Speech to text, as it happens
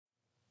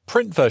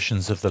Print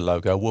versions of the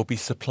logo will be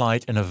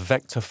supplied in a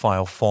vector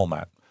file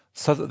format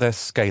so that they're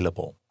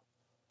scalable.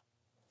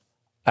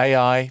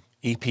 AI,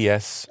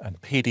 EPS, and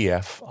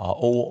PDF are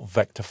all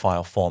vector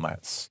file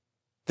formats.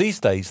 These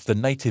days, the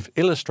native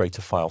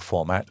Illustrator file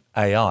format,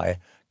 AI,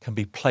 can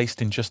be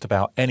placed in just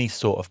about any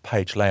sort of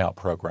page layout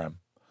program.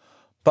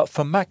 But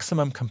for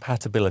maximum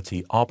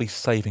compatibility, I'll be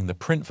saving the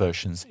print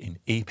versions in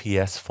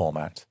EPS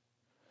format.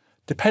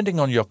 Depending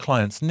on your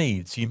client's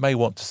needs, you may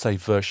want to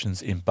save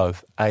versions in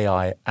both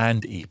AI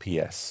and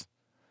EPS.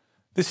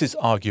 This is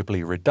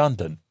arguably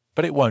redundant,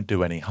 but it won't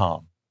do any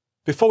harm.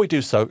 Before we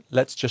do so,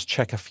 let's just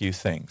check a few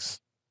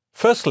things.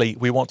 Firstly,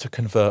 we want to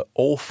convert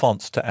all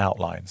fonts to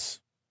outlines.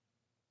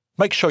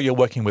 Make sure you're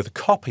working with a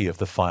copy of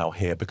the file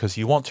here because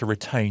you want to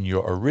retain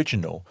your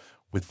original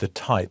with the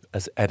type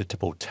as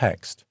editable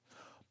text.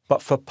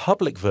 But for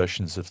public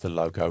versions of the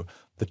logo,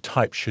 the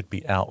type should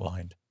be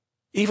outlined.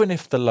 Even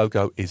if the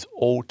logo is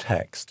all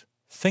text,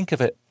 think of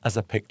it as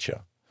a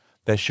picture.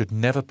 There should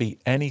never be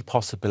any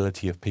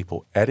possibility of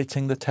people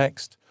editing the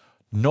text,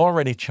 nor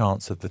any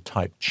chance of the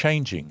type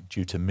changing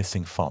due to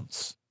missing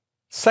fonts.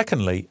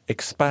 Secondly,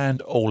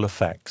 expand all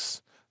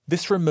effects.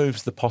 This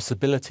removes the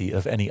possibility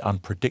of any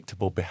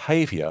unpredictable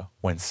behavior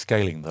when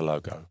scaling the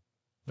logo.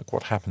 Look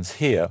what happens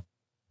here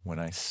when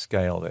I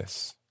scale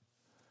this.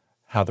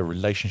 How the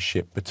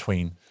relationship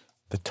between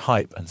the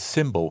type and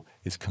symbol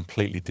is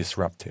completely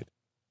disrupted.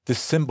 This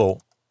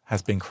symbol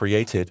has been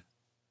created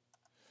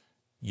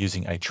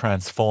using a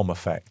transform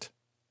effect.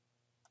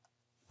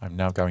 I'm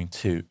now going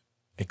to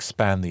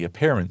expand the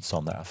appearance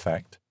on that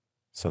effect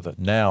so that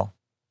now,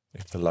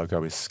 if the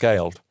logo is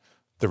scaled,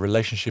 the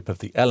relationship of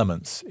the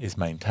elements is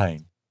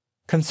maintained.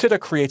 Consider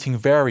creating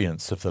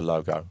variants of the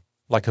logo,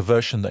 like a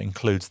version that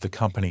includes the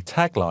company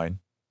tagline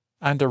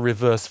and a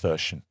reverse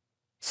version.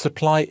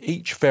 Supply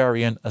each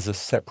variant as a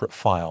separate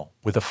file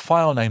with a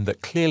file name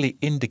that clearly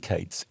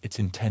indicates its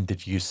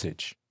intended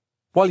usage.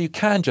 While you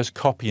can just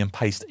copy and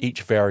paste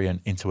each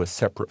variant into a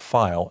separate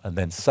file and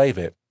then save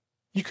it,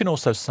 you can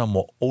also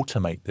somewhat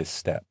automate this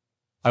step.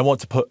 I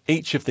want to put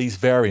each of these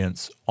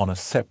variants on a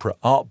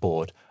separate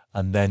artboard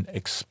and then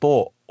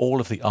export all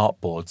of the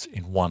artboards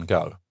in one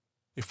go.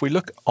 If we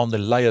look on the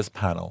Layers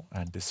panel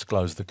and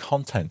disclose the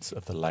contents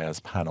of the Layers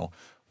panel,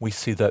 we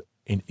see that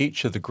in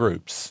each of the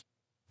groups,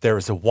 there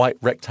is a white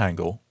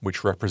rectangle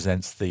which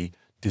represents the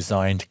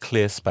designed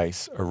clear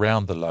space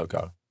around the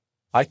logo.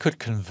 I could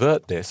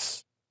convert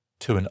this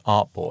to an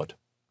artboard,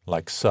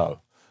 like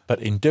so,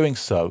 but in doing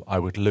so, I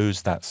would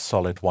lose that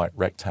solid white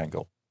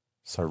rectangle.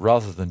 So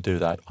rather than do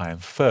that, I am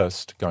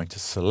first going to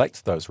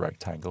select those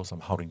rectangles. I'm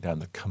holding down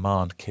the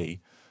Command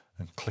key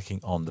and clicking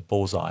on the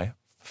bullseye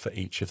for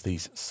each of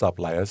these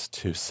sub-layers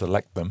to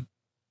select them.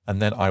 And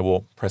then I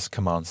will press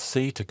Command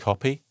C to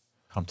copy,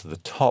 come to the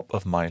top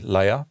of my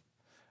layer,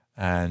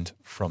 and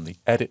from the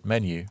Edit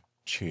menu,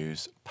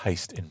 choose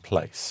Paste in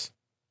Place.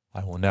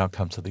 I will now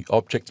come to the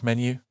Object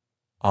menu,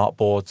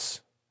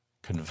 Artboards,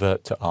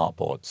 Convert to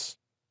Artboards.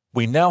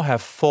 We now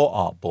have 4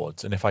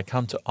 artboards, and if I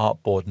come to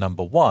artboard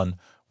number 1,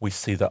 we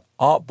see that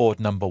artboard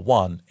number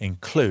 1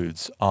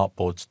 includes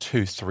artboards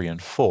 2, 3,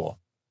 and 4.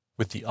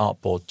 With the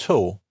artboard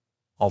tool,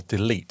 I'll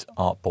delete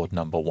artboard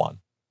number 1.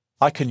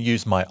 I can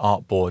use my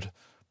artboard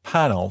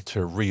panel to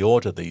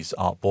reorder these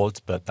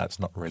artboards, but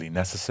that's not really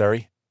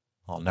necessary.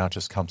 I'll now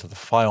just come to the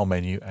File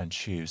menu and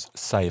choose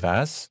Save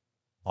As.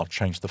 I'll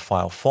change the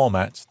file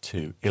format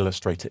to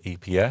Illustrator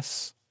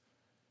EPS.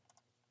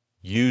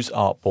 Use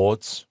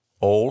Artboards,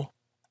 All,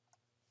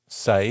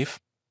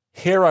 Save.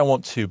 Here I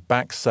want to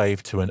back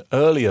save to an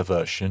earlier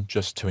version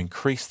just to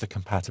increase the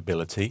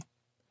compatibility.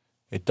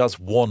 It does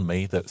warn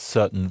me that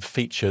certain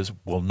features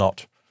will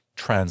not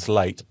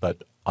translate,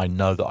 but I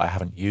know that I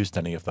haven't used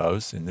any of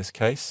those in this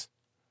case.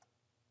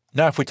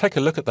 Now if we take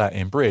a look at that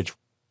in Bridge,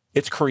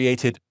 it's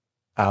created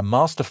our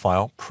master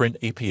file, print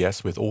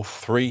EPS, with all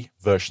 3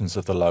 versions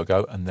of the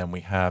logo, and then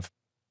we have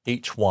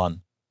each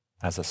one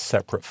as a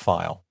separate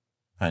file.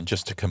 And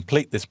just to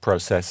complete this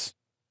process,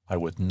 I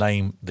would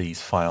name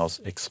these files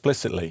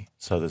explicitly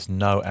so there's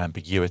no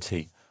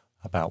ambiguity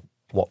about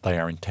what they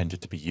are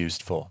intended to be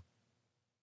used for.